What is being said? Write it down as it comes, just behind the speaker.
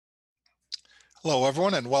Hello,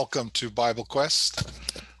 everyone, and welcome to Bible Quest,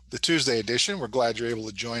 the Tuesday edition. We're glad you're able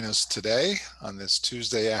to join us today on this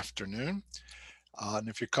Tuesday afternoon. And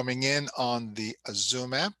if you're coming in on the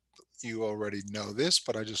Zoom app, you already know this,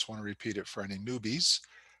 but I just want to repeat it for any newbies.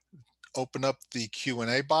 Open up the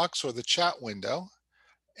Q&A box or the chat window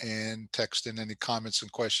and text in any comments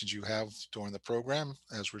and questions you have during the program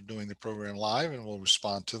as we're doing the program live, and we'll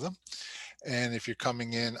respond to them. And if you're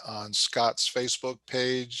coming in on Scott's Facebook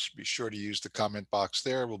page, be sure to use the comment box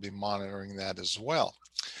there. We'll be monitoring that as well.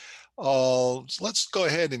 So let's go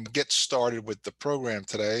ahead and get started with the program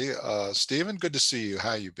today. Stephen, good to see you.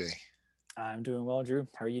 How you be? I'm doing well, Drew.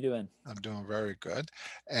 How are you doing? I'm doing very good.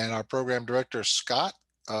 And our program director, Scott.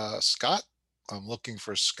 Scott, I'm looking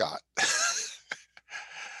for Scott. He's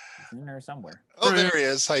in there somewhere. Oh, there he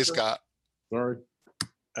is. Hi, Scott. Sorry.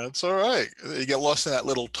 That's all right. You get lost in that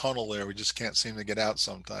little tunnel there. We just can't seem to get out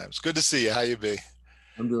sometimes. Good to see you. How you be?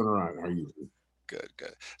 I'm doing all right. How are you? Good,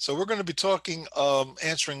 good. So we're going to be talking,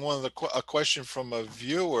 answering one of a question from a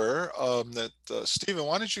viewer. Stephen,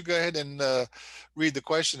 why don't you go ahead and read the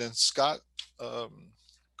question, and Scott,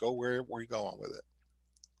 go where you're going with it.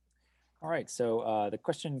 All right. So the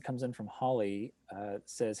question comes in from Holly.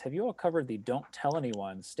 Says, have you all covered the "Don't tell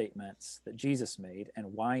anyone" statements that Jesus made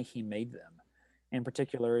and why he made them? In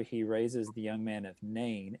particular, he raises the young man of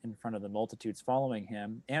Nain in front of the multitudes following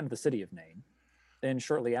him and the city of Nain. Then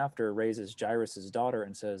shortly after raises Jairus' daughter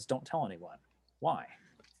and says, "Don't tell anyone." Why?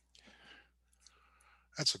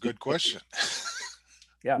 That's a good question.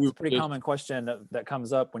 Yeah, it's a pretty common question that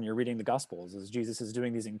comes up when you're reading the Gospels, is Jesus is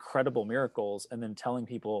doing these incredible miracles and then telling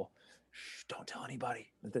people, "Shh, don't tell anybody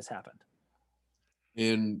that this happened."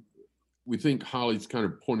 And we think Holly's kind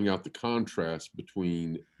of pointing out the contrast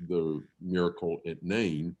between the miracle at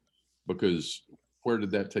Nain, because where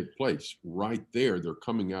did that take place? Right there. They're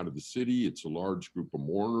coming out of the city. It's a large group of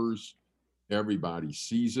mourners. Everybody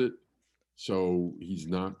sees it. So he's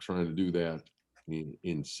not trying to do that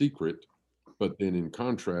in secret. But then in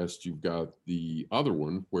contrast, you've got the other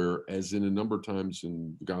one where, as in a number of times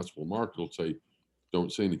in the Gospel of Mark, it'll say,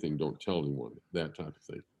 don't say anything, don't tell anyone, that type of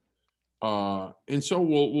thing. And so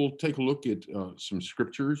we'll take a look at some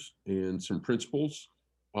scriptures and some principles.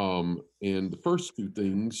 And the first two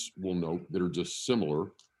things we'll note that are just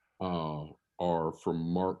similar are from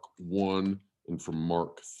Mark 1 and from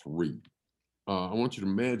Mark 3. I want you to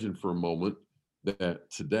imagine for a moment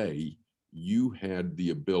that today you had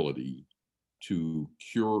the ability to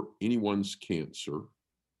cure anyone's cancer,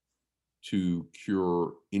 to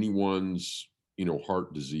cure anyone's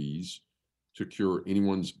heart disease, to cure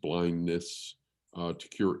anyone's blindness, to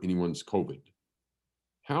cure anyone's COVID.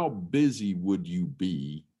 How busy would you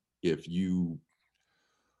be if you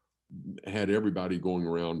had everybody going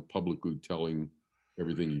around publicly telling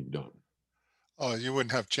everything you've done? Oh, you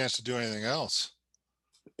wouldn't have a chance to do anything else.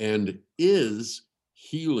 And is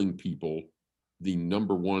healing people the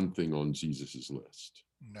number one thing on Jesus's list?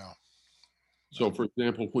 No. So, for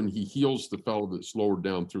example, when he heals the fellow that's lowered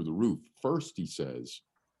down through the roof, first he says,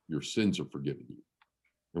 your sins are forgiven you.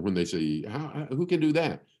 And when they say, who can do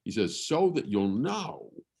that? He says, so that you'll know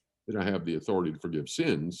that I have the authority to forgive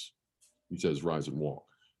sins, he says, rise and walk.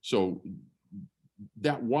 So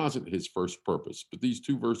that wasn't his first purpose. But these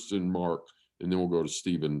two verses in Mark, and then we'll go to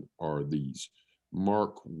Stephen, are these.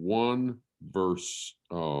 Mark 1, verse,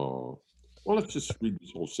 let's just read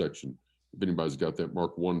this whole section. If anybody's got that,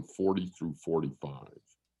 Mark 1:40 through 45.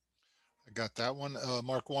 I got that one.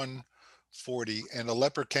 Mark 1:40. And a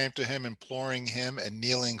leper came to him, imploring him, and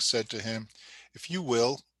kneeling said to him, if you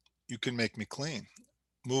will, you can make me clean.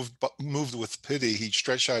 Moved with pity, he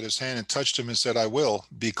stretched out his hand and touched him and said, I will,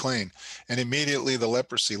 be clean. And immediately the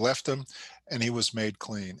leprosy left him, and he was made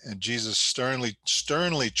clean. And Jesus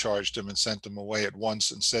sternly charged him and sent him away at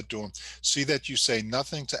once and said to him, see that you say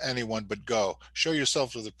nothing to anyone, but go, show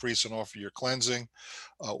yourself to the priest and offer your cleansing,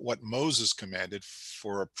 what Moses commanded,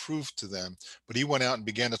 for a proof to them. But he went out and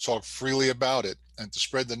began to talk freely about it and to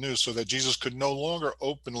spread the news, so that Jesus could no longer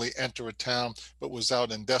openly enter a town, but was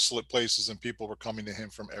out in desolate places, and people were coming to him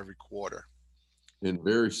from every quarter. And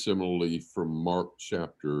very similarly from Mark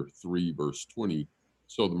chapter 3, verse 20,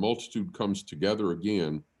 so the multitude comes together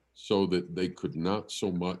again so that they could not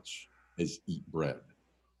so much as eat bread.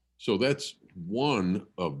 So that's one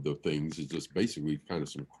of the things, is just basically kind of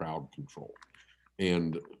some crowd control.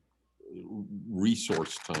 And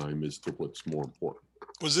resource time as to what's more important.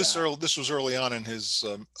 Was this early? This was early on in his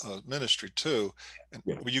ministry too. And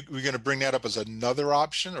were you going to bring that up as another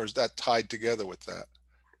option, or is that tied together with that?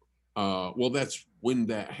 Well, that's when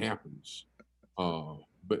that happens.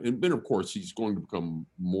 but and then of course he's going to become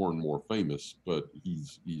more and more famous, but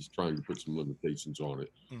he's trying to put some limitations on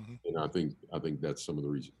it. Mhm. And I think that's some of the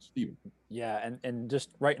reasons. Stephen. Yeah, and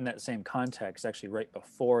just right in that same context, actually right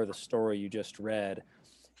before the story you just read,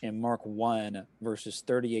 in Mark 1, verses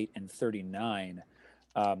 38 and 39,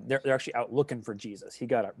 they're actually out looking for Jesus. He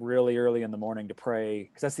got up really early in the morning to pray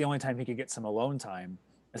because that's the only time he could get some alone time,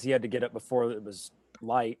 as he had to get up before it was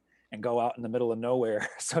light and go out in the middle of nowhere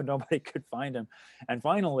so nobody could find him. And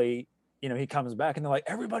finally, he comes back and they're like,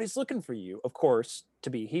 everybody's looking for you, of course, to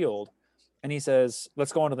be healed. And he says,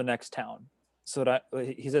 let's go on to the next town. So that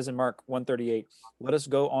he says in Mark 138, let us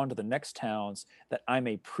go on to the next towns that I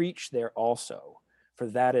may preach there also, for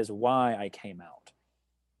that is why I came out.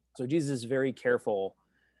 So Jesus is very careful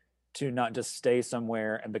to not just stay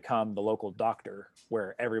somewhere and become the local doctor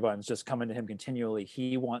where everyone's just coming to him continually.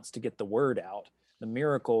 He wants to get the word out. The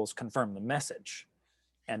miracles confirm the message.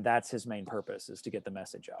 And that's his main purpose, is to get the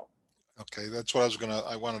message out. Okay, that's what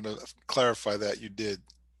I wanted to clarify that you did.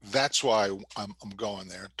 That's why I'm going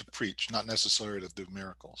there to preach, not necessarily to do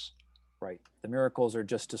miracles. Right. The miracles are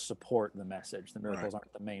just to support the message. The miracles Right.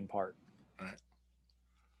 aren't the main part. Right.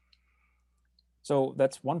 So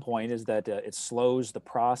that's one point, is that it slows the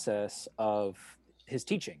process of his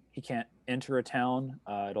teaching. He can't enter a town.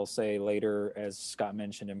 It'll say later, as Scott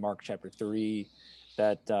mentioned in Mark chapter 3,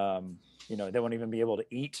 that they won't even be able to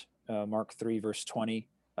eat. Mark 3 verse 20,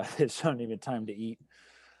 there's not even time to eat.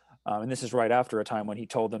 And this is right after a time when he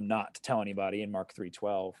told them not to tell anybody in Mark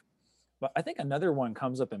 3:12. But I think another one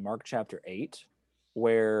comes up in Mark chapter 8,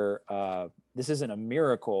 where this isn't a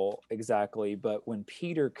miracle exactly, but when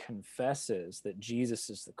Peter confesses that Jesus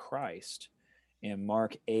is the Christ in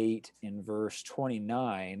Mark 8 in verse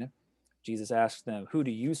 29, Jesus asks them, who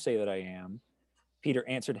do you say that I am? Peter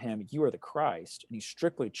answered him, you are the Christ. And he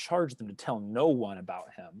strictly charged them to tell no one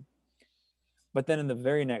about him. But then in the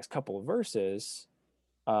very next couple of verses,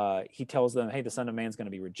 he tells them, hey, the Son of Man's going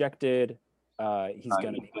to be rejected. He's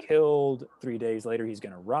going to be killed. 3 days later, he's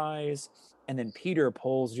going to rise. And then Peter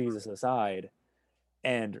pulls Jesus aside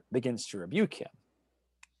and begins to rebuke him.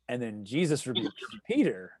 And then Jesus rebukes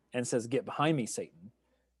Peter and says, get behind me, Satan.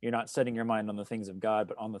 You're not setting your mind on the things of God,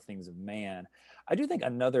 but on the things of man. I do think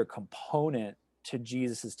another component to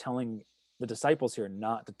Jesus is telling the disciples here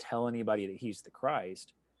not to tell anybody that he's the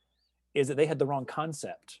Christ is that they had the wrong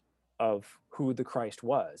concept of who the Christ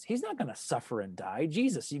was. He's not going to suffer and die.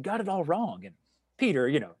 Jesus, you got it all wrong. And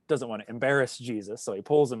Peter, doesn't want to embarrass Jesus, so he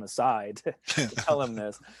pulls him aside to tell him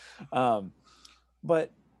this.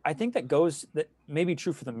 But I think that may be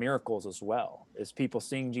true for the miracles as well, is people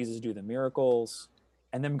seeing Jesus do the miracles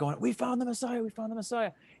and them going, we found the Messiah, we found the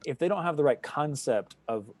Messiah. If they don't have the right concept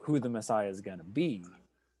of who the Messiah is going to be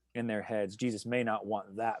in their heads, Jesus may not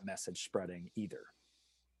want that message spreading either.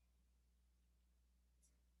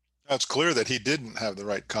 It's clear that he didn't have the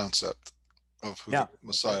right concept of who Yeah, the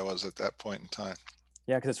Messiah was at that point in time.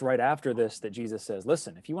 Yeah, because it's right after this that Jesus says,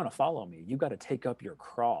 listen, if you want to follow me, you got to take up your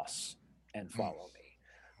cross and follow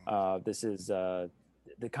me. This is the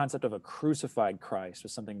concept of a crucified Christ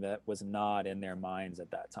was something that was not in their minds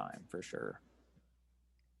at that time, for sure.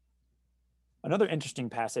 Another interesting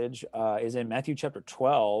passage is in Matthew chapter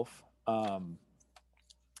 12.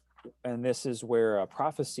 And this is where a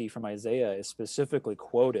prophecy from Isaiah is specifically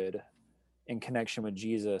quoted in connection with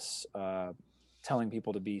Jesus telling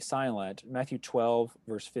people to be silent. Matthew 12,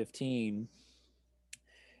 verse 15,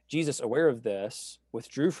 Jesus, aware of this,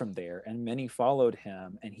 withdrew from there, and many followed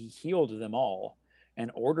him, and he healed them all and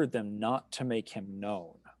ordered them not to make him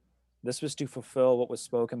known. This was to fulfill what was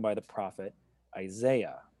spoken by the prophet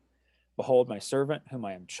Isaiah. Behold, my servant, whom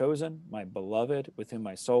I am chosen, my beloved, with whom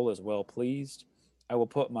my soul is well pleased. I will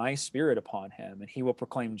put my spirit upon him, and he will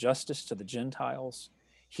proclaim justice to the Gentiles.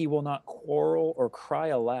 He will not quarrel or cry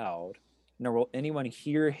aloud, nor will anyone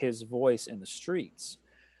hear his voice in the streets.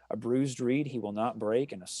 A bruised reed he will not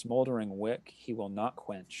break, and a smoldering wick he will not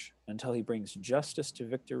quench, until he brings justice to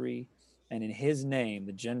victory, and in his name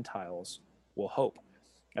the Gentiles will hope.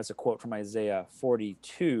 That's a quote from Isaiah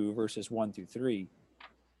 42, verses 1 through 3.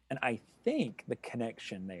 And I think the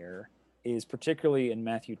connection there is particularly in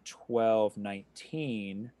Matthew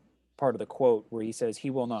 12:19, part of the quote where he says, he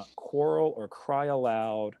will not quarrel or cry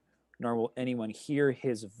aloud, nor will anyone hear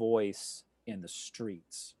his voice in the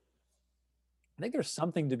streets. I think there's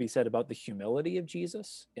something to be said about the humility of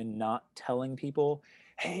Jesus in not telling people,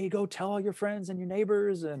 hey, go tell all your friends and your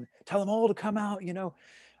neighbors and tell them all to come out.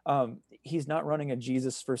 He's not running a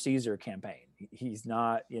Jesus for Caesar campaign. He's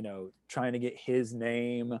not, trying to get his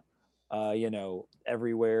name,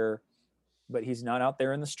 everywhere. But he's not out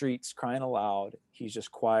there in the streets crying aloud. He's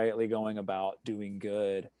just quietly going about doing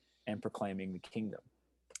good and proclaiming the kingdom.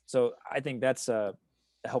 So I think that's a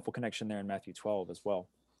helpful connection there in Matthew 12 as well.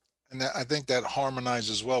 And I think that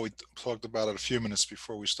harmonizes well. We talked about it a few minutes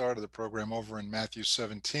before we started the program. Over in Matthew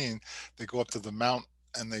 17, they go up to the mount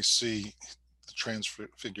and they see the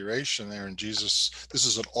transfiguration there. And Jesus, this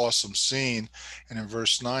is an awesome scene. And in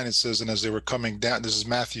verse 9, it says, and as they were coming down, this is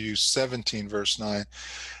Matthew 17, verse 9,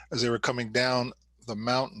 as they were coming down the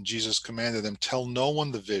mountain, Jesus commanded them, tell no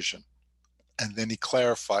one the vision. And then he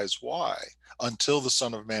clarifies why, until the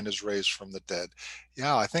Son of Man is raised from the dead.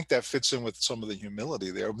 Yeah, I think that fits in with some of the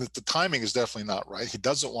humility there. But the timing is definitely not right. He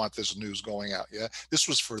doesn't want this news going out yet. This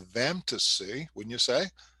was for them to see, wouldn't you say?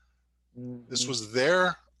 This was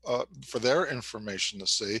their for their information to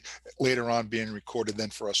see, later on being recorded, then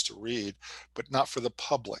for us to read, but not for the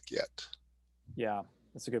public yet. Yeah,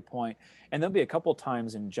 that's a good point. And there'll be a couple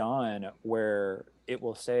times in John where it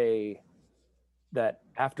will say that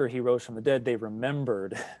after he rose from the dead, they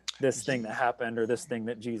remembered this thing that happened or this thing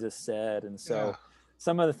that Jesus said. And so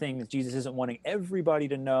some of the things Jesus isn't wanting everybody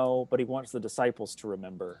to know, but he wants the disciples to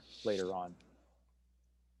remember later on.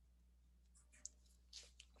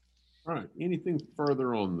 All right. Anything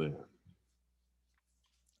further on that?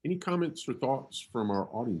 Any comments or thoughts from our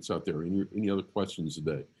audience out there? Any other questions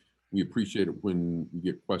today? We appreciate it when we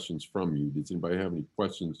get questions from you. Does anybody have any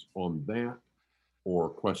questions on that, or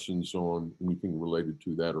questions on anything related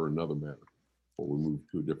to that or another matter before we move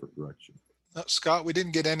to a different direction? Scott, we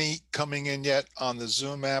didn't get any coming in yet on the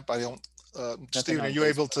Zoom app. I don't, Stephen, are you Facebook.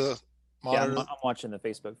 able to monitor? Yeah, I'm watching the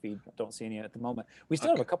Facebook feed. Don't see any at the moment. We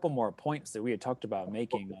still have a couple more points that we had talked about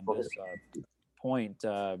making on this point.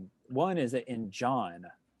 One is that in John,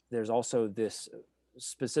 there's also this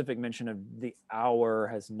specific mention of the hour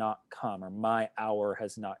has not come, or my hour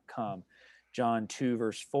has not come. John 2,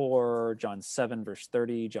 verse 4, John 7, verse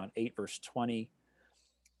 30, John 8, verse 20.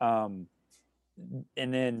 And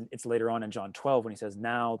then it's later on in John 12 when he says,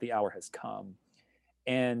 now the hour has come.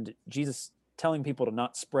 And Jesus telling people to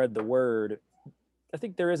not spread the word, I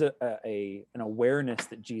think there is an awareness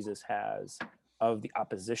that Jesus has of the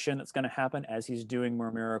opposition that's going to happen as he's doing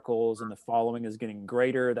more miracles, and the following is getting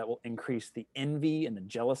greater. That will increase the envy and the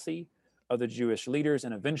jealousy of the Jewish leaders.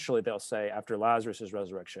 And eventually they'll say, after Lazarus'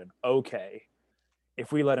 resurrection, okay,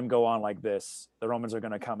 if we let him go on like this, the Romans are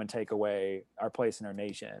going to come and take away our place in our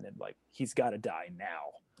nation. And like, he's got to die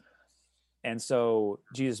now. And so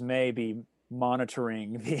Jesus may be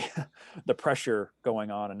monitoring the pressure going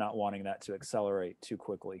on and not wanting that to accelerate too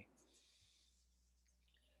quickly.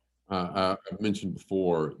 I mentioned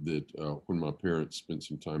before that when my parents spent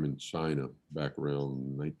some time in China back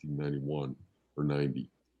around 1991 or 90,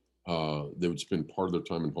 they would spend part of their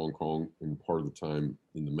time in Hong Kong and part of the time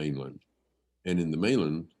in the mainland. And in the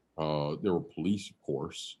mainland, there were police, of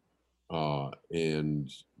course, and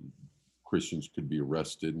Christians could be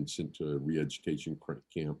arrested and sent to re-education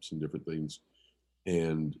camps and different things.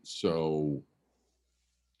 And so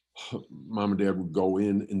Mom and Dad would go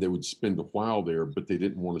in and they would spend a while there, but they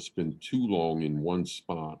didn't want to spend too long in one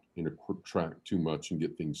spot in a quick track too much and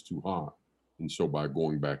get things too hot. And so by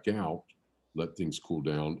going back out, let things cool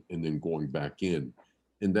down, and then going back in.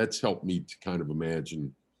 And that's helped me to kind of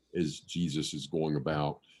imagine as Jesus is going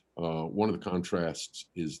about. One of the contrasts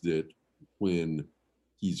is that when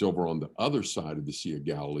he's over on the other side of the Sea of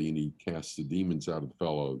Galilee and he casts the demons out of the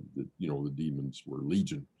fellow, that, the demons were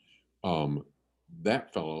legion.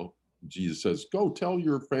 That fellow, Jesus says, go tell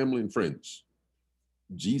your family and friends.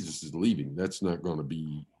 Jesus is leaving. That's not going to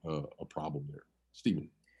be a problem there. Stephen.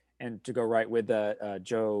 And to go right with that,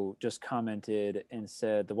 Joe just commented and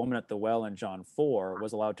said the woman at the well in John 4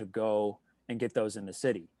 was allowed to go and get those in the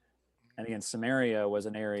city. And again, Samaria was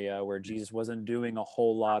an area where Jesus wasn't doing a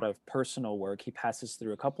whole lot of personal work. He passes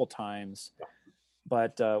through a couple times,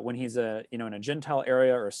 but when he's in a Gentile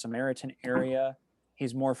area or a Samaritan area,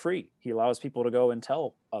 he's more free. He allows people to go and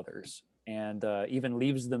tell others, and even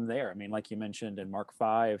leaves them there. I mean, like you mentioned in Mark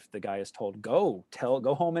 5, the guy is told, go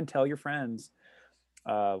home and tell your friends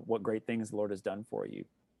what great things the Lord has done for you.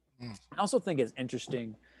 I also think it's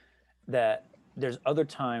interesting that there's other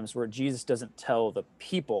times where Jesus doesn't tell the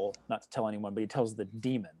people not to tell anyone, but he tells the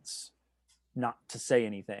demons not to say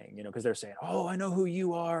anything, because they're saying, oh, I know who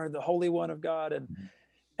you are, the Holy One of God. And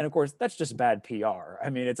of course, that's just bad PR. I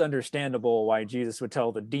mean, it's understandable why Jesus would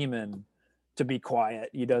tell the demon to be quiet.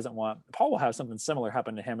 He doesn't want, Paul will have something similar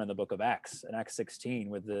happen to him in the book of Acts, in Acts 16,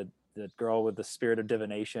 with the girl with the spirit of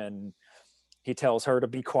divination. He tells her to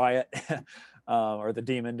be quiet, or the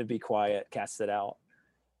demon to be quiet, casts it out.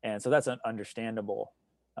 And so that's understandable.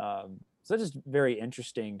 So it's just very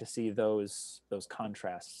interesting to see those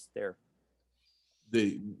contrasts there.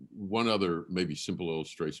 One other maybe simple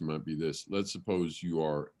illustration might be this. Let's suppose you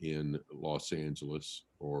are in Los Angeles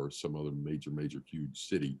or some other major huge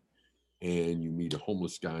city, and you meet a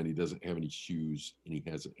homeless guy and he doesn't have any shoes and he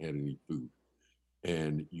hasn't had any food,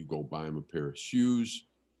 and you go buy him a pair of shoes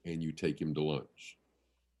and you take him to lunch.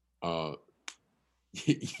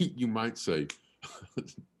 You might say,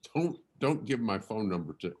 don't give my phone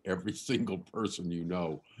number to every single person you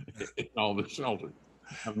know in all the shelters.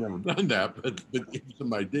 I've never done that, but if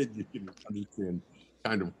somebody did, you can understand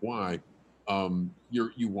kind of why.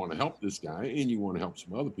 You want to help this guy and you want to help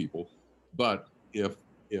some other people, but if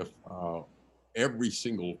every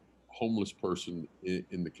single homeless person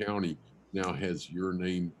in the county now has your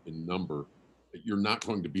name and number, you're not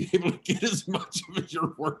going to be able to get as much of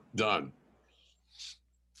your work done.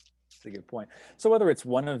 That's a good point. So whether it's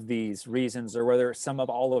one of these reasons or whether it's some of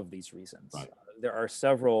all of these reasons, Right. There are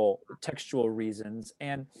several textual reasons,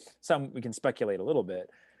 and some we can speculate a little bit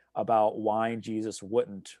about why Jesus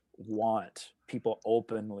wouldn't want people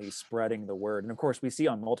openly spreading the word. And of course, we see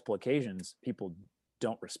on multiple occasions people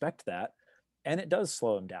don't respect that, and it does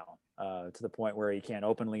slow him down to the point where he can't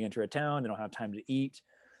openly enter a town. They don't have time to eat.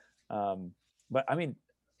 But I mean,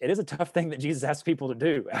 it is a tough thing that Jesus asks people to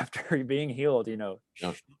do after being healed. Yeah.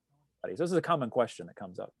 So this is a common question that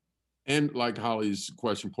comes up. And like Holly's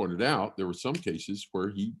question pointed out, there were some cases where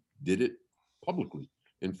he did it publicly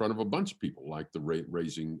in front of a bunch of people, like the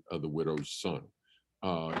raising of the widow's son.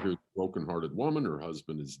 Here's a brokenhearted woman. Her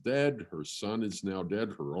husband is dead. Her son is now dead,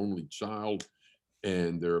 her only child,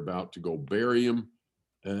 and they're about to go bury him.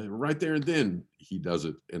 Right there and then, he does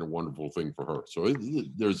it, and a wonderful thing for her. So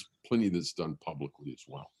there's plenty that's done publicly as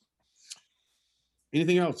well.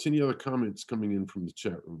 Anything else? Any other comments coming in from the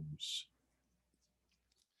chat rooms?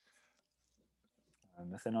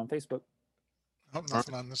 Nothing on Facebook. Oh,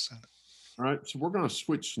 nothing on this end. All right, so we're going to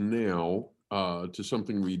switch now to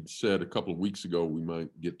something we'd said a couple of weeks ago we might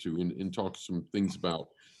get to and talk some things about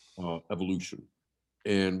evolution.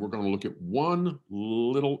 And we're going to look at one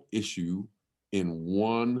little issue in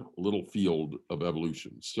one little field of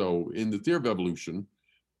evolution. So in the theory of evolution,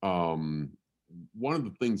 one of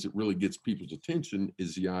the things that really gets people's attention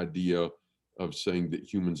is the idea of saying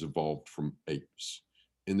that humans evolved from apes.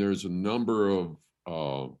 And there's a number of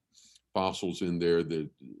fossils in there that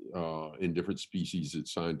in different species that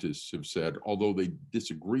scientists have said, although they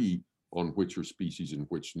disagree on which are species and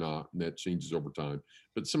which not, and that changes over time.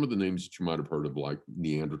 But some of the names that you might have heard of, like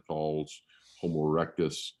Neanderthals, Homo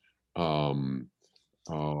erectus,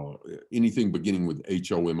 anything beginning with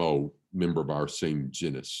HOMO, member of our same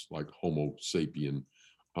genus, like Homo sapien,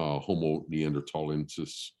 Homo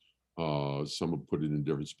neanderthalensis. Some have put it in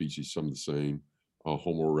different species, some the same.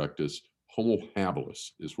 Homo erectus. Homo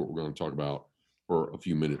habilis is what we're going to talk about for a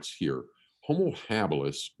few minutes here. Homo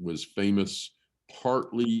habilis was famous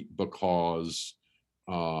partly because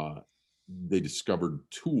they discovered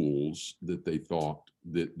tools that they thought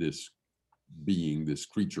that this being, this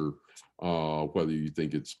creature, whether you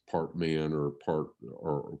think it's part man or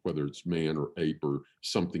whether it's man or ape or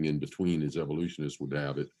something in between, as evolutionists would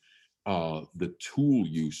have it, the tool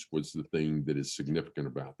use was the thing that is significant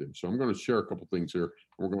about them. So I'm going to share a couple things here.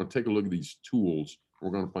 We're going to take a look at these tools.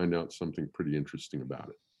 We're going to find out something pretty interesting about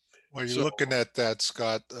it. While you're looking at that,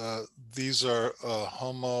 Scott, these are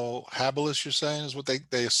Homo habilis, you're saying, is what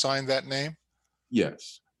they assigned that name?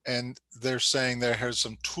 Yes. And they're saying there are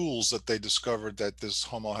some tools that they discovered that this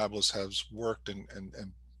Homo habilis has worked and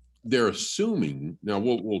they're assuming, now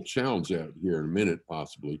we'll challenge that here in a minute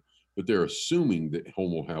possibly, but they're assuming that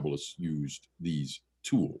Homo habilis used these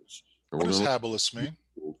tools. What does habilis mean?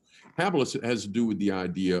 Habilis has to do with the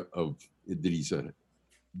idea of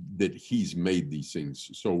that he's made these things.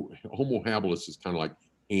 So Homo habilis is kind of like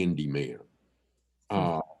handyman.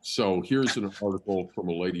 So here's an article from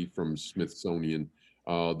a lady from Smithsonian,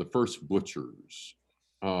 the first butchers.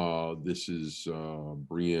 This is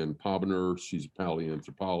Brienne Pobner. She's a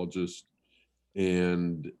paleoanthropologist.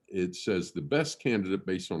 And it says the best candidate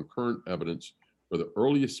based on current evidence for the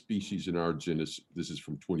earliest species in our genus. This is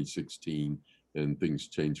from 2016, and things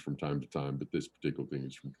change from time to time, but this particular thing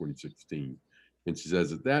is from 2016. And she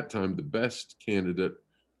says at that time, the best candidate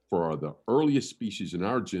for the earliest species in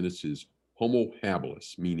our genus is Homo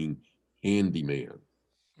habilis, meaning handyman.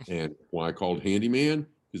 And why called handyman?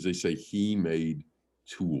 Because they say he made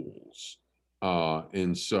tools.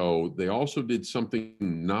 And so they also did something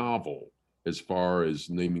novel as far as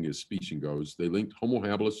naming a species goes. They linked Homo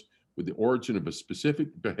habilis with the origin of a specific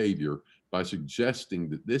behavior by suggesting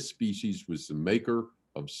that this species was the maker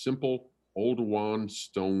of simple Oldowan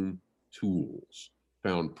stone tools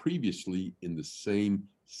found previously in the same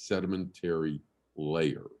sedimentary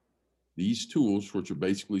layer. These tools, which are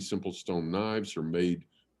basically simple stone knives, are made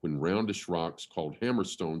when roundish rocks called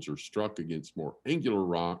hammerstones are struck against more angular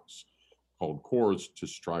rocks called cores to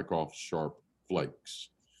strike off sharp flakes.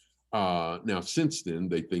 Now, since then,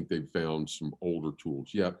 they think they've found some older tools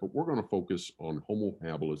yet, but we're going to focus on Homo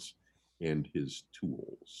habilis and his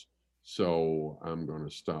tools. So I'm going to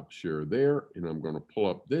stop share there, and I'm going to pull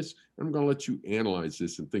up this. I'm going to let you analyze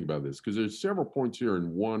this and think about this, because there's several points here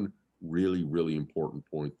and one really, really important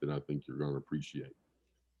point that I think you're going to appreciate.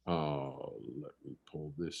 Let me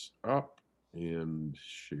pull this up and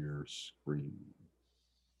share screen.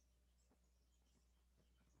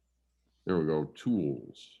 There we go,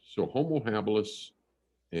 tools. So Homo habilis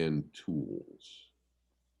and tools.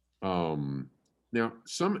 Now,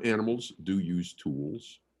 some animals do use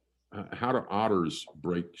tools. How do otters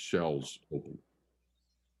break shells open?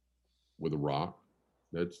 With a rock.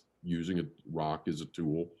 That's using a rock as a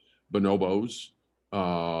tool. Bonobos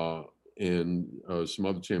and some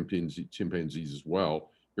other chimpanzees as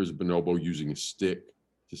well. Here's a bonobo using a stick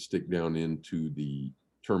to stick down into the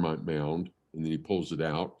termite mound, and then he pulls it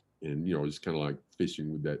out. And, you know, it's kind of like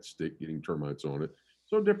fishing with that stick, getting termites on it.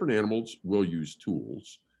 So different animals will use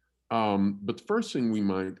tools. But the first thing we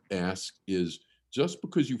might ask is, just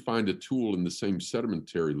because you find a tool in the same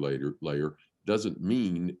sedimentary layer doesn't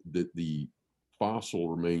mean that the fossil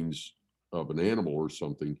remains of an animal or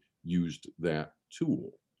something used that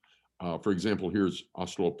tool. For example, here's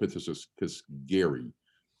Australopithecus gary,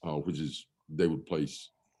 which is, they would place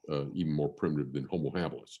even more primitive than Homo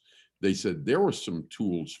habilis. They said there were some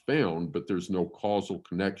tools found, but there's no causal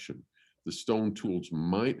connection. The stone tools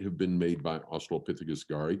might have been made by Australopithecus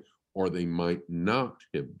gary, or they might not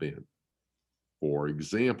have been. For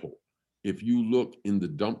example, if you look in the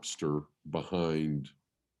dumpster behind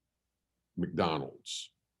McDonald's,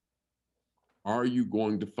 are you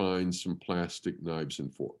going to find some plastic knives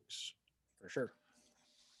and forks? For sure.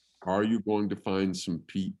 Are you going to find some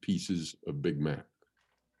pieces of Big Mac?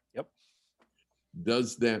 Yep.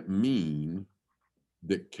 Does that mean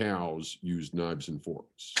that cows use knives and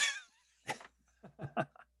forks?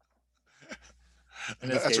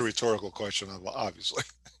 That's a rhetorical question, obviously.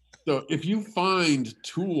 So if you find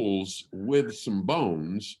tools with some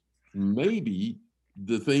bones, maybe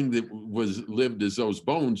the thing that was lived as those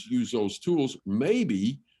bones used those tools,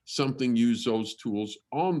 maybe something used those tools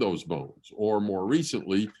on those bones. Or more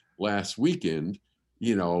recently, last weekend,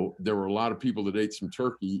 you know, there were a lot of people that ate some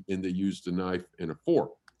turkey and they used a knife and a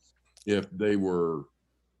fork. If they were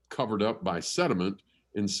covered up by sediment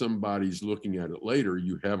and somebody's looking at it later,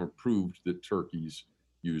 you haven't proved that turkeys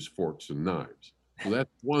use forks and knives. So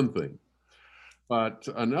that's one thing. But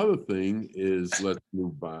another thing is, let's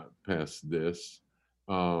move past this.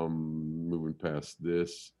 Moving past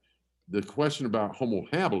this. The question about Homo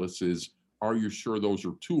habilis is, are you sure those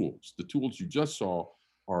are tools? The tools you just saw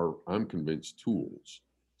are, I'm convinced, tools.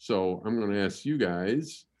 So I'm going to ask you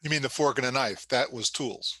guys. You mean the fork and a knife? That was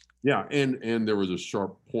tools. Yeah, and there was a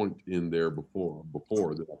sharp point in there before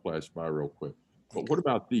that I flashed by real quick. But what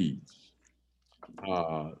about these?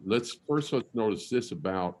 Let's notice this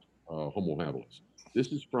about Homo habilis. This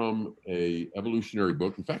is from a evolutionary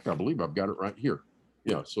book. In fact, I believe I've got it right here.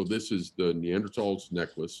 Yeah, so this is the Neanderthals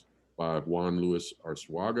Necklace by Juan Luis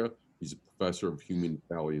Arzuaga. He's a professor of human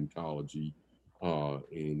paleontology,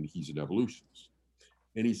 and he's an evolutionist.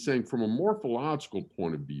 And he's saying, from a morphological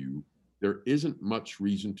point of view, there isn't much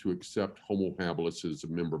reason to accept Homo habilis as a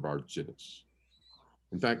member of our genus.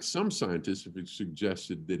 In fact, some scientists have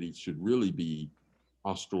suggested that it should really be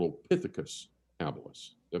Australopithecus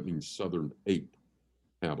habilis. That means southern ape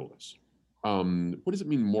habilis. What does it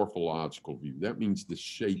mean, morphological view? That means the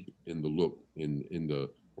shape and the look in the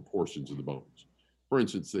proportions of the bones. For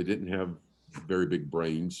instance, they didn't have very big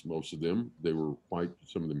brains, most of them. They were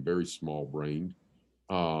some of them very small brained.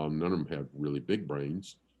 None of them had really big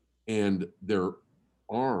brains. And their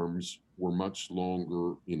arms were much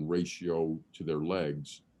longer in ratio to their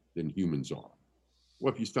legs than humans are.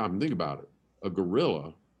 Well, if you stop and think about it, a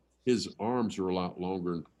gorilla, his arms are a lot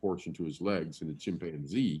longer in proportion to his legs, and a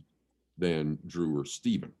chimpanzee than Drew or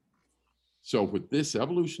Stephen. So what this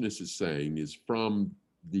evolutionist is saying is, from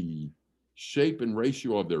the shape and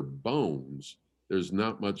ratio of their bones, there's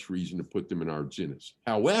not much reason to put them in our genus.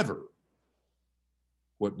 However,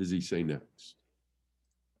 what does he say next?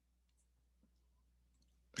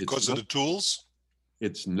 Because of the tools?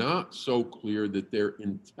 It's not so clear that their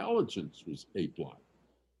intelligence was ape-like.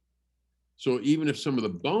 So even if some of the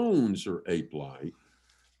bones are ape-like,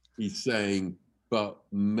 he's saying, but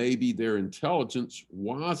maybe their intelligence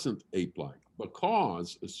wasn't ape-like,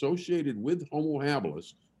 because associated with Homo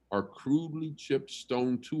habilis are crudely chipped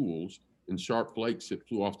stone tools and sharp flakes that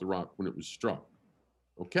flew off the rock when it was struck.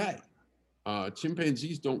 Okay.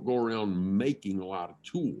 Chimpanzees don't go around making a lot of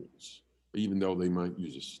tools, even though they might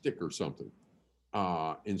use a stick or something.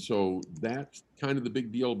 And so that's kind of the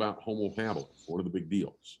big deal about Homo habilis, one of the big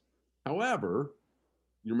deals. However,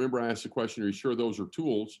 you remember I asked the question, are you sure those are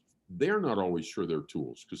tools? They're not always sure they're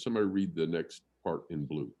tools, because somebody read the next part in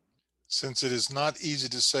blue. Since it is not easy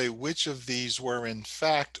to say which of these were in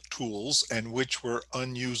fact tools and which were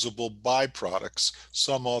unusable byproducts,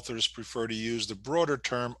 some authors prefer to use the broader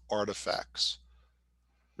term artifacts.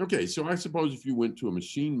 Okay, so I suppose if you went to a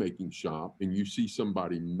machine making shop and you see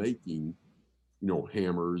somebody making,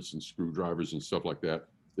 hammers and screwdrivers and stuff like that,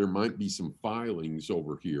 there might be some filings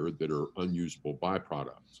over here that are unusable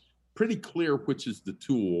byproducts. Pretty clear which is the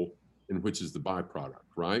tool and which is the byproduct,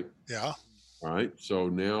 right? Yeah. All right, so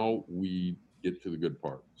now we get to the good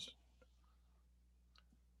parts.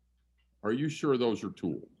 Are you sure those are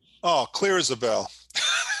tools? Oh, clear as a bell.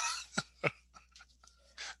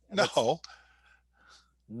 No,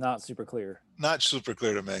 Not super clear. not super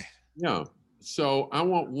clear to me. Yeah. So I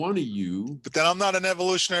want one of you, But then I'm not an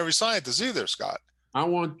evolutionary scientist either, Scott. I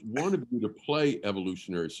want one of you to play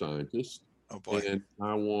evolutionary scientist, Oh boy. and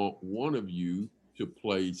I want one of you to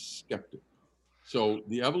play skeptic. So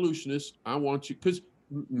the evolutionist, I want you, because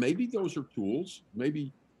maybe those are tools.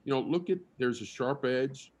 Maybe, look at, there's a sharp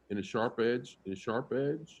edge and a sharp edge and a sharp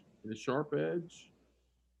edge and a sharp edge.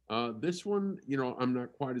 This one, I'm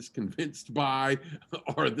not quite as convinced by,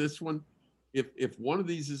 or this one. If one of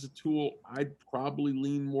these is a tool, I'd probably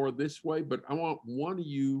lean more this way, but I want one of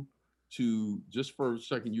you to, just for a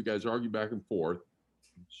second, you guys argue back and forth,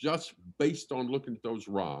 just based on looking at those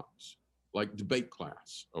rocks, like debate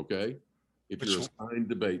class, okay? If Which- you're assigned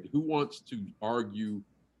debate, who wants to argue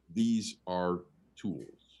these are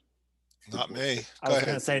tools? Not me. I Go was going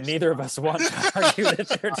ahead. to say neither of us want to argue that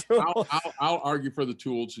they're tools. I'll argue for the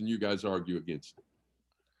tools and you guys argue against it.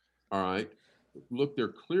 All right. Look, they're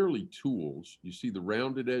clearly tools. You see the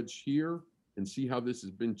rounded edge here and see how this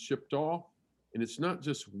has been chipped off? And it's not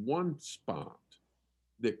just one spot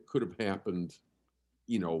that could have happened,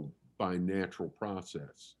 by natural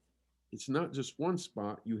process. It's not just one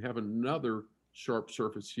spot. You have another sharp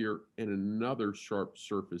surface here and another sharp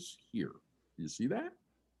surface here. You see that?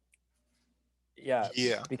 Yeah,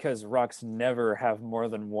 Yeah. because rocks never have more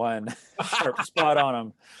than one sharp spot on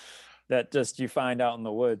them that just you find out in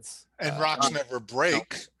the woods. And rocks never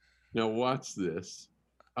break. Now watch this.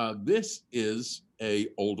 This is a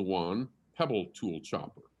Oldowan pebble tool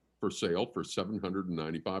chopper for sale for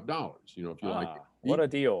 $795. If you like, What a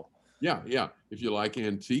deal. yeah. If you like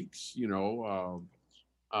antiques, you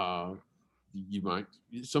might.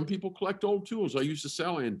 Some people collect old tools. I used to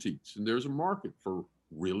sell antiques, and there's a market for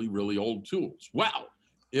really, really old tools. Wow,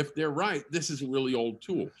 if they're right, this is a really old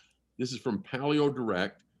tool. This is from Paleo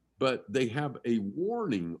Direct, but they have a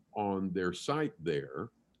warning on their site there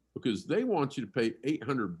because they want you to pay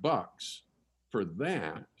 $800 for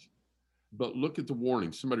that. But look at the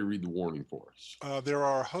warning. Somebody read the warning for us. There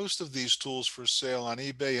are a host of these tools for sale on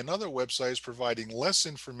eBay and other websites providing less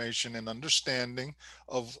information and understanding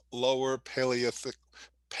of lower Paleolithic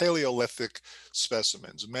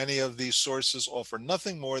specimens. Many of these sources offer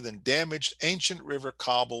nothing more than damaged ancient river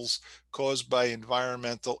cobbles caused by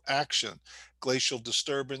environmental action, glacial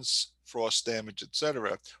disturbance, frost damage,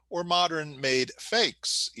 etc., or modern made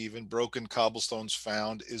fakes. Even broken cobblestones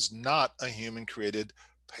found is not a human created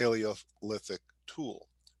Paleolithic tool.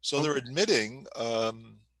 So they're admitting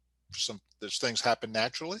there's things happen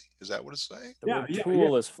naturally. Is that what it's saying? The word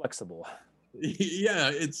tool is flexible. Yeah,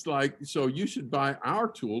 it's like, so you should buy our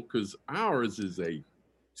tool because ours is a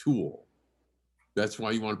tool. That's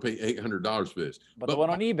why you want to pay $800 for this. But the one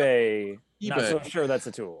on eBay, not eBay, so sure that's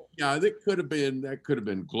a tool. Yeah, that could have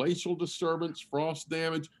been glacial disturbance, frost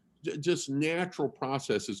damage, just natural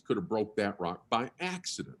processes could have broke that rock by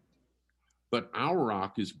accident. But our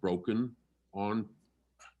rock is broken on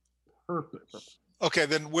purpose. Okay,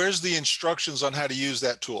 then where's the instructions on how to use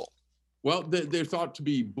that tool? Well, they're thought to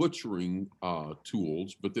be butchering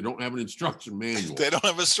tools, but they don't have an instruction manual. They don't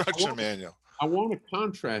have a instruction manual. I want to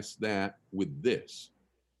contrast that with this.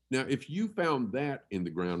 Now, if you found that in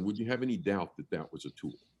the ground, would you have any doubt that that was a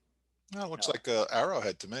tool? No, it looks like an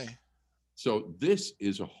arrowhead to me. So this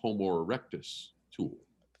is a Homo erectus tool.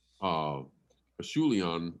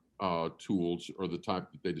 Acheulean tools are the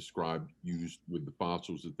type that they described used with the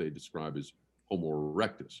fossils that they describe as Homo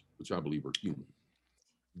erectus, which I believe are human.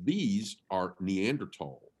 These are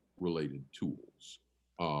Neanderthal related tools,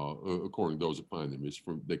 according to those that find them.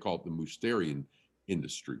 They call it the Mousterian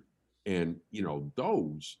industry. And,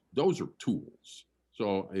 those are tools.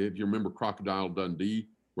 So if you remember Crocodile Dundee,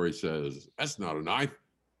 where he says, that's not a knife,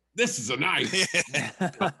 this is a knife.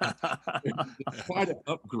 Quite an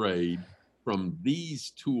upgrade from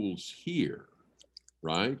these tools here,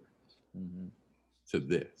 right, Mhm. to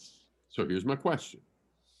this. So here's my question.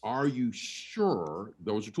 Are you sure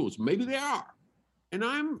those are tools? Maybe they are. And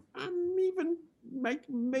I'm even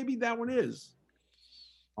maybe that one is.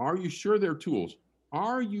 Are you sure they're tools?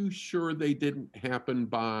 Are you sure they didn't happen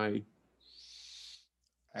by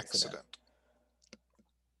Accident.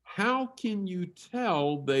 how can you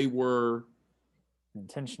tell they were?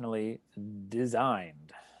 Intentionally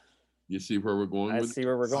designed. You see where we're going I with see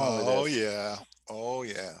where we're going with Oh this. yeah. Oh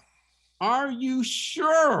yeah. Are you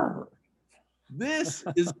sure this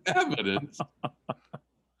is evidence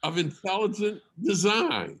of intelligent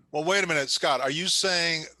design? Well, wait a minute, Scott. Are you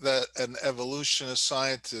saying that an evolutionist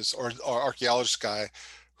scientist or archaeologist guy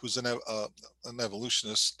who's an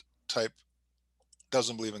evolutionist type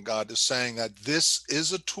doesn't believe in God is saying that this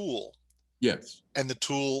is a tool Yes. and the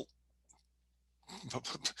tool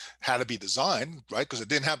had to be designed, right? Because it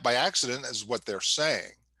didn't happen by accident, is what they're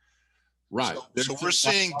saying. Right. So we're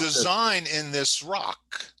seeing design in this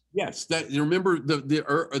rock. Yes, that you remember the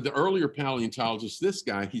earlier paleontologist, this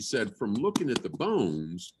guy, he said from looking at the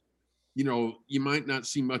bones, you know, you might not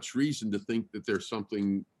see much reason to think that there's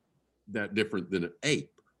something that different than an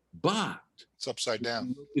ape. But It's upside down.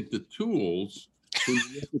 when you look at the tools, when you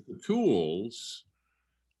look at the tools,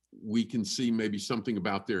 we can see maybe something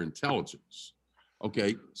about their intelligence.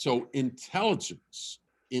 Okay, so intelligent.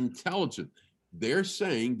 They're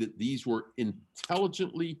saying that these were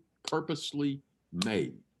intelligently, purposely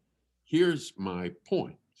made. Here's my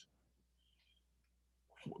point.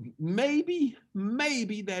 Maybe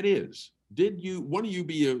that is. Did you, one of you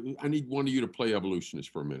be I need one of you to play evolutionist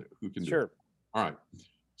for a minute. Who can do it? Sure. All right.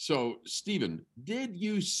 So, Stephen, did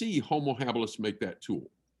you see Homo habilis make that tool?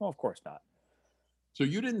 Well, of course not. So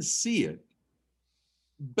you didn't see it.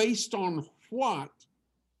 Based on what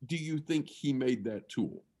do you think he made that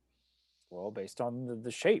tool? Well, based on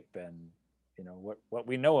the shape and what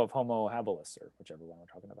we know of Homo habilis, or whichever one we're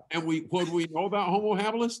talking about. And what do we know about Homo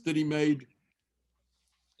habilis? That he made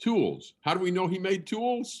tools. How do we know he made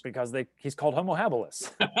tools? Because he's called Homo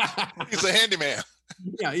habilis. He's a handyman.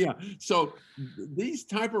 Yeah. So these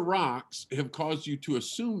type of rocks have caused you to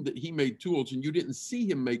assume that he made tools and you didn't see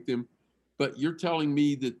him make them, but you're telling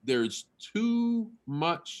me that there's too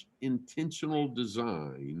much intentional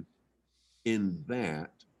design in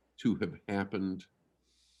that to have happened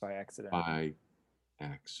by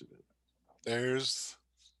accident. There's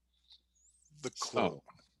the clue.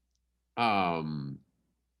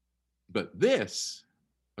 But this,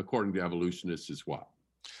 according to evolutionists, is what?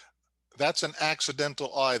 That's an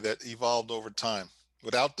accidental eye that evolved over time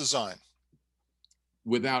without design.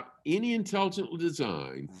 Without any intelligent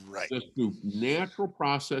design, right? Just through natural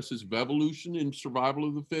processes of evolution and survival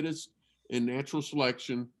of the fittest and natural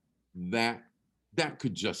selection, that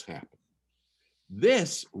could just happen.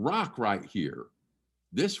 This rock right here,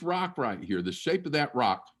 the shape of that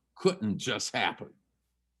rock couldn't just happen.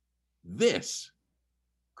 This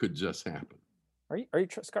could just happen. Are you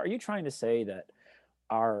Scott? Are you trying to say that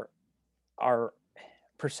our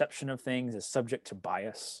perception of things is subject to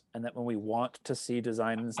bias, and that when we want to see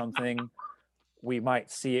design in something, we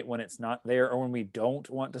might see it when it's not there, or when we don't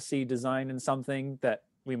want to see design in something, that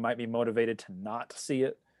we might be motivated to not see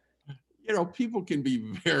it? You know, people can be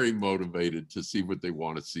very motivated to see what they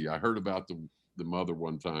want to see. I heard about the mother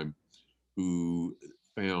one time who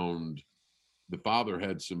found the father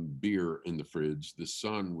had some beer in the fridge. The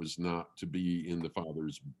son was not to be in the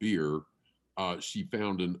father's beer. She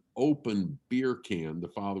found an open beer can. The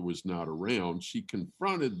father was not around. She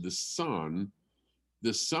confronted the son.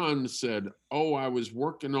 The son said, "Oh, I was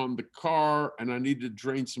working on the car and I needed to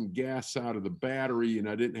drain some gas out of the battery and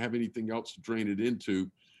I didn't have anything else to drain it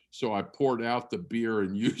into. So I poured out the beer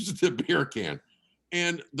and used the beer can."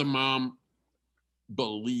 And the mom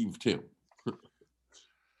believed him.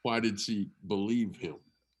 Why did she believe him?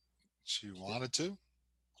 She wanted to.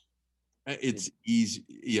 It's easy.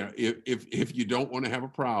 Yeah. If you don't want to have a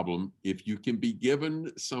problem, if you can be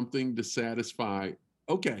given something to satisfy,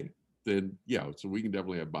 okay, then yeah. So we can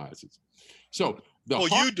definitely have biases. So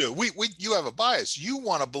you do. You have a bias. You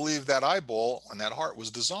want to believe that eyeball and that heart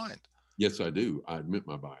was designed. Yes, I do. I admit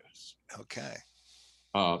my bias. Okay.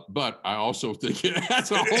 But I also think it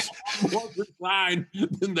has a whole more design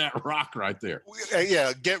than that rock right there.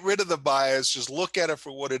 Yeah, get rid of the bias. Just look at it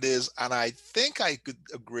for what it is. And I think I could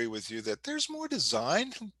agree with you that there's more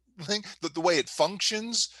design. The way it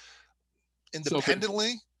functions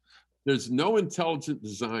independently. So there's no intelligent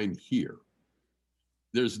design here.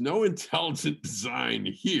 There's no intelligent design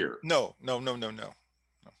here. No.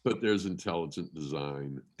 but there's intelligent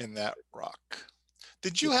design. in that rock.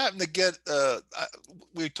 Did you happen to get,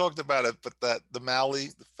 we talked about it, but the Mali,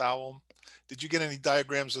 the fowl, did you get any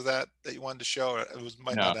diagrams of that you wanted to show? Or it was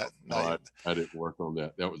might No, not have, no, I didn't work on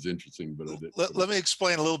that. That was interesting, but I didn't. let me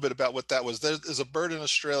explain a little bit about what that was. There's a bird in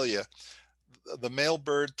Australia. The male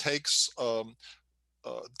bird takes,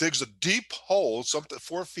 digs a deep hole, something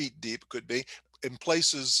 4 feet deep could be, and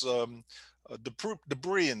places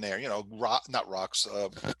debris in there, not rocks,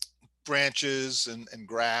 branches and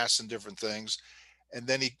grass and different things. And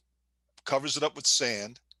then he covers it up with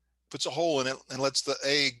sand, puts a hole in it, and lets the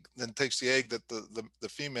egg, then takes the egg that the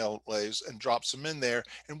female lays and drops them in there.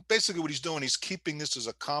 And basically what he's doing, he's keeping this as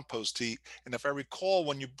a compost heap. And if I recall,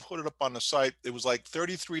 when you put it up on the site, it was like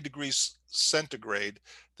 33 degrees centigrade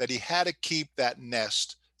that he had to keep that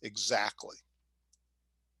nest exactly.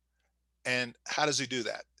 And how does he do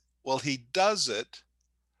that? Well, he does it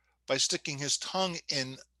by sticking his tongue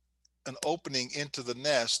in an opening into the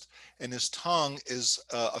nest, and his tongue is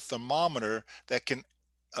a thermometer that can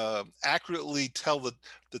accurately tell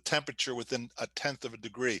the temperature within a tenth of a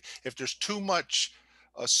degree. If there's too much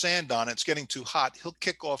sand on it, it's getting too hot, he'll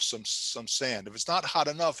kick off some sand. If it's not hot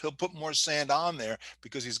enough, he'll put more sand on there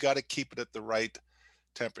because he's got to keep it at the right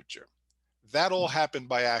temperature. That all happened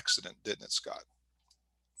by accident, didn't it, Scott?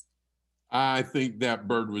 I think that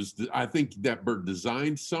bird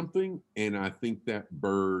designed something, and I think that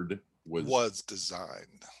bird was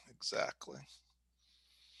designed. Exactly.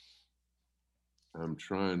 I'm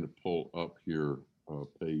trying to pull up here a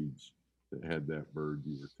page that had that bird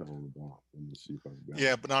you were telling about. Let me see if I've got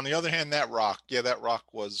Yeah, it. but on the other hand, that rock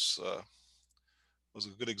was a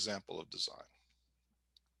good example of design.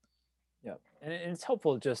 Yeah, and it's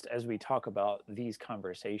helpful just as we talk about these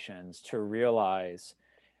conversations to realize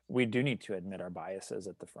we do need to admit our biases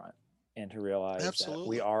at the front, and to realize that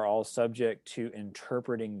we are all subject to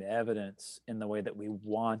interpreting the evidence in the way that we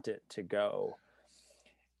want it to go.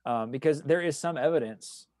 Because there is some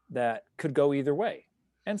evidence that could go either way.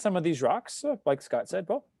 And some of these rocks, like Scott said,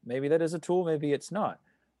 well, maybe that is a tool, maybe it's not,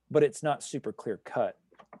 but it's not super clear cut.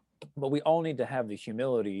 But we all need to have the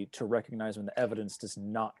humility to recognize when the evidence does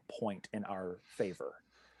not point in our favor,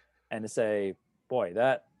 and to say, boy,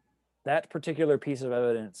 that particular piece of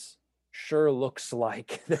evidence sure looks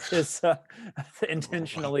like this is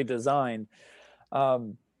intentionally designed.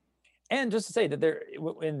 And just to say that there,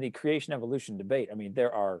 in the creation evolution debate, I mean,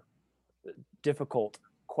 there are difficult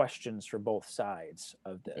questions for both sides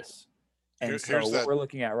of this. And so what we're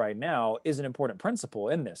looking at right now is an important principle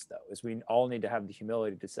in this, though, is we all need to have the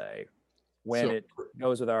humility to say when it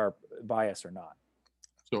goes with our bias or not.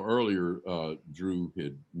 So earlier, Drew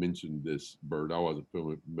had mentioned this bird. I wasn't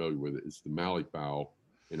familiar with it. It's the Mallee fowl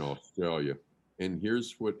in Australia. And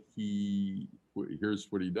here's what he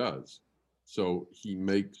does. So he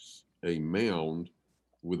makes a mound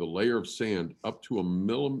with a layer of sand up to a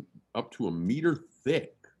meter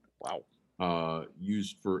thick. Wow.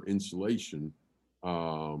 Used for insulation.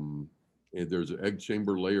 And there's an egg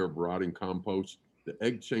chamber layer of rotting compost. The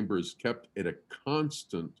egg chamber is kept at a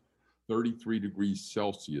constant 33 degrees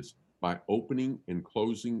Celsius by opening and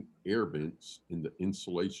closing air vents in the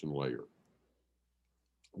insulation layer.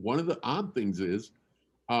 One of the odd things is,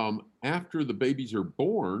 after the babies are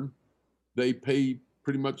born, they pay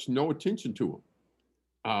pretty much no attention to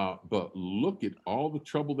them. But look at all the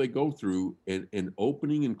trouble they go through and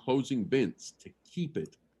opening and closing vents to keep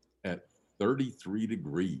it at 33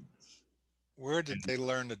 degrees. Where did they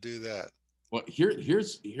learn to do that? Well,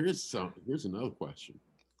 here's another question.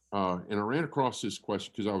 And I ran across this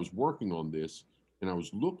question because I was working on this and I was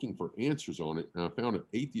looking for answers on it. And I found an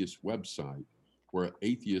atheist website where an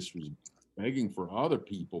atheist was begging for other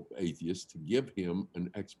atheists, to give him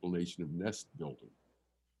an explanation of nest building.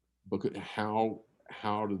 Because how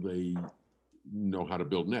do they know how to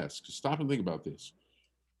build nests? Because stop and think about this.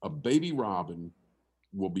 A baby robin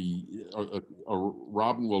will a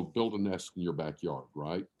robin will build a nest in your backyard,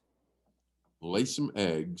 right? Lay some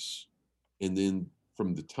eggs, and then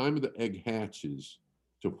from the time of the egg hatches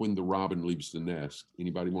to when the robin leaves the nest,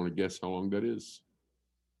 anybody want to guess how long that is?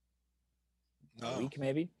 No. A week,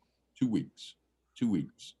 maybe? 2 weeks. 2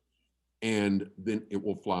 weeks. And then it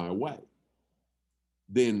will fly away.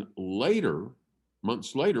 Then later,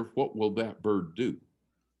 months later, what will that bird do?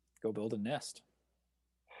 Go build a nest.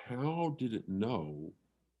 How did it know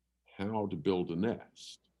how to build a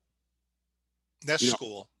nest? Nest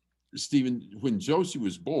school. Stephen, when Josie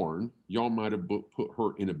was born, y'all might have put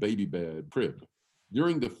her in a baby bed crib.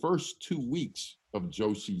 During the first 2 weeks of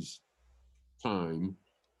Josie's time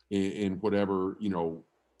in whatever,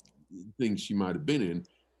 things she might have been in,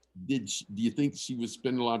 do you think she was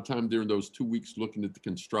spending a lot of time during those 2 weeks looking at the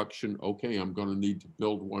construction? Okay, I'm going to need to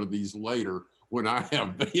build one of these later when I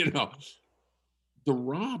have, the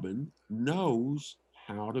robin knows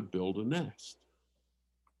how to build a nest.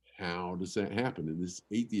 How does that happen? And this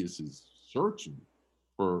atheist is searching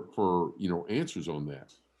for answers on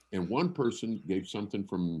that. And one person gave something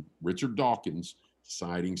from Richard Dawkins,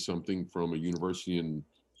 citing something from a university in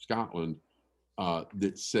Scotland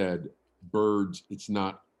that said birds, it's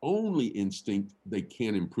not only instinct, they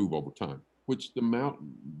can improve over time, which some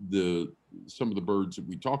of the birds that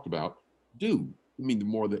we talked about do. I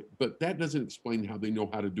mean, but that doesn't explain how they know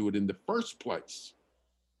how to do it in the first place.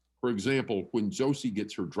 For example, when Josie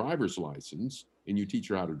gets her driver's license and you teach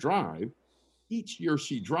her how to drive, each year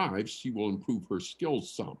she drives, she will improve her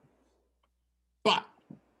skills some. But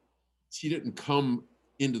she didn't come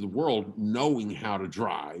into the world knowing how to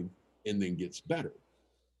drive and then gets better.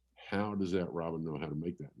 How does that robin know how to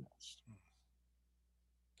make that nest?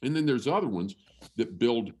 And then there's other ones that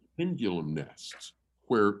build pendulum nests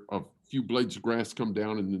where a few blades of grass come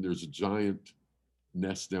down and then there's a giant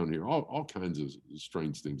nest down here. All kinds of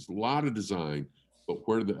strange things. A lot of design, but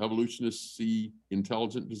where do the evolutionists see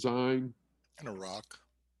intelligent design? In a rock.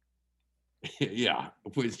 Yeah,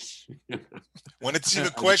 which when it's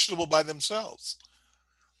even questionable by themselves.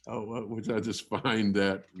 Oh, which I just find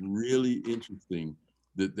that really interesting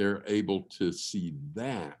that they're able to see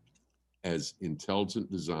that as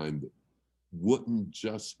intelligent design that wouldn't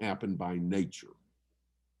just happen by nature,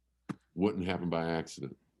 wouldn't happen by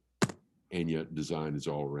accident, and yet design is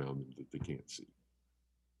all around them that they can't see.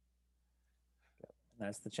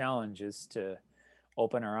 That's the challenge, is to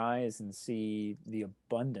open our eyes and see the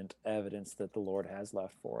abundant evidence that the Lord has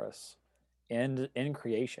left for us and in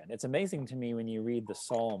creation. It's amazing to me when you read the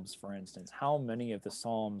Psalms, for instance, how many of the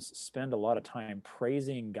Psalms spend a lot of time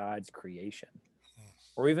praising God's creation.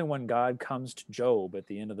 Or even when God comes to Job at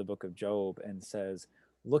the end of the book of Job and says,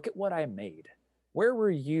 look at what I made. Where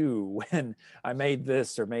were you when I made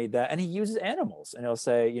this or made that? And he uses animals, and he'll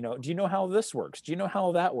say, do you know how this works? Do you know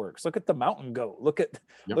how that works? Look at the mountain goat. Look at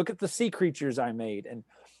the sea creatures I made. And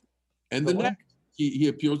the next, he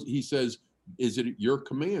appeals. He says, "Is it your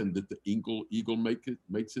command that the eagle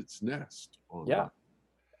makes its nest on?" Yeah.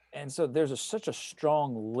 And so there's such a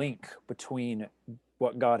strong link between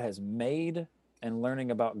what God has made and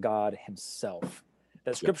learning about God himself.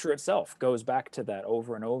 That scripture itself goes back to that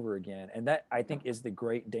over and over again. And that, I think, is the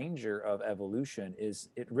great danger of evolution, is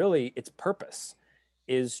its purpose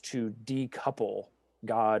is to decouple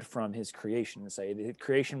God from his creation, and say the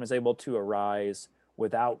creation was able to arise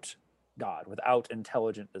without God, without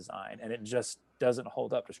intelligent design, and it just doesn't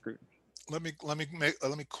hold up to scrutiny. Let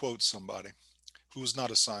me quote somebody who's not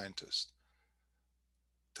a scientist.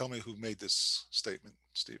 Tell me who made this statement,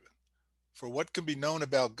 Stephen. For what can be known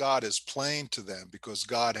about God is plain to them, because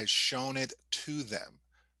God has shown it to them.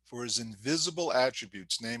 For his invisible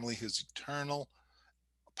attributes, namely his eternal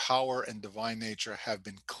power and divine nature, have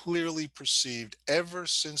been clearly perceived ever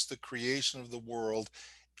since the creation of the world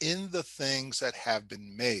in the things that have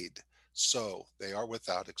been made. So they are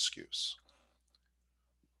without excuse.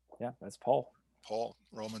 Yeah, that's Paul.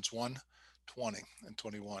 Romans 1:20 and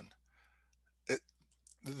 21.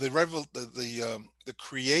 The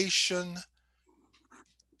creation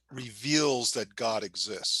reveals that God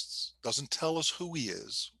exists. Doesn't tell us who he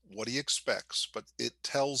is, what he expects, but it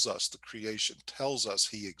tells us, the creation tells us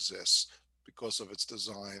he exists because of its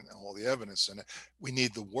design and all the evidence in it. We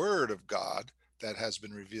need the word of God that has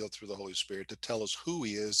been revealed through the Holy Spirit to tell us who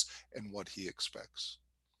he is and what he expects.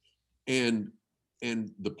 And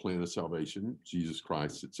the plan of salvation, Jesus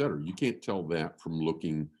Christ, etc. You can't tell that from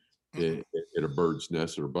looking at a bird's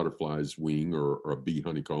nest or a butterfly's wing or a bee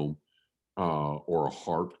honeycomb or a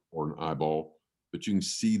heart or an eyeball, but you can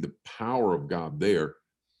see the power of God there.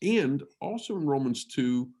 And also in Romans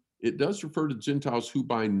 2, it does refer to Gentiles who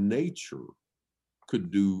by nature could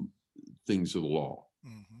do things of the law,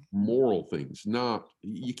 moral things.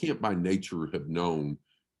 You can't by nature have known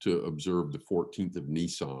to observe the 14th of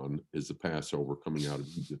Nisan as the Passover coming out of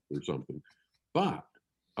Egypt or something. But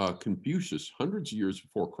Confucius, hundreds of years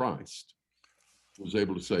before Christ, was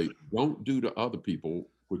able to say, don't do to other people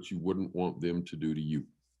what you wouldn't want them to do to you.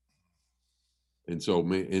 And so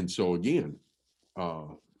again,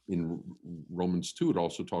 in Romans 2, it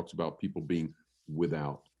also talks about people being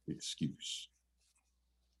without excuse.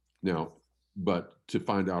 Now, but to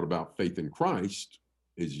find out about faith in Christ,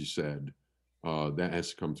 as you said, that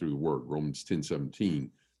has to come through the word. Romans 10:17,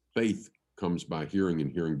 faith comes by hearing,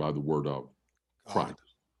 and hearing by the word of Christ.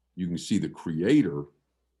 You can see the creator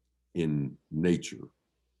in nature.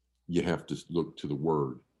 You have to look to the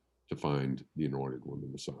word to find the anointed one, the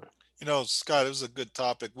Messiah. You know, Scott, it was a good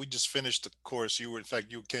topic. We just finished the course. In fact,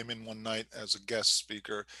 you came in one night as a guest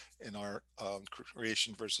speaker in our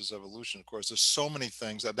creation versus evolution course. There's so many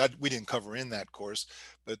things that we didn't cover in that course,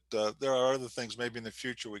 but there are other things. Maybe in the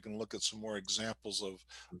future we can look at some more examples of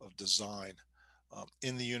design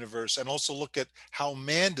in the universe, and also look at how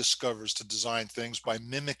man discovers to design things by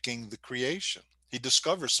mimicking the creation. He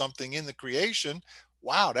discovers something in the creation.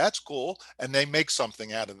 Wow, that's cool, and they make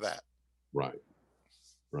something out of that. Right.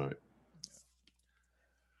 Right.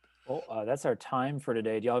 Well, that's our time for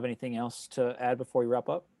today. Do y'all have anything else to add before we wrap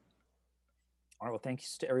up? All right. Well,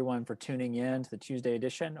 thanks to everyone for tuning in to the Tuesday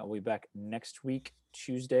edition. I'll be back next week,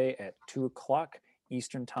 Tuesday at 2 o'clock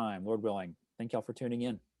Eastern Time, Lord willing. Thank y'all for tuning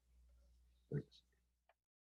in. Thanks.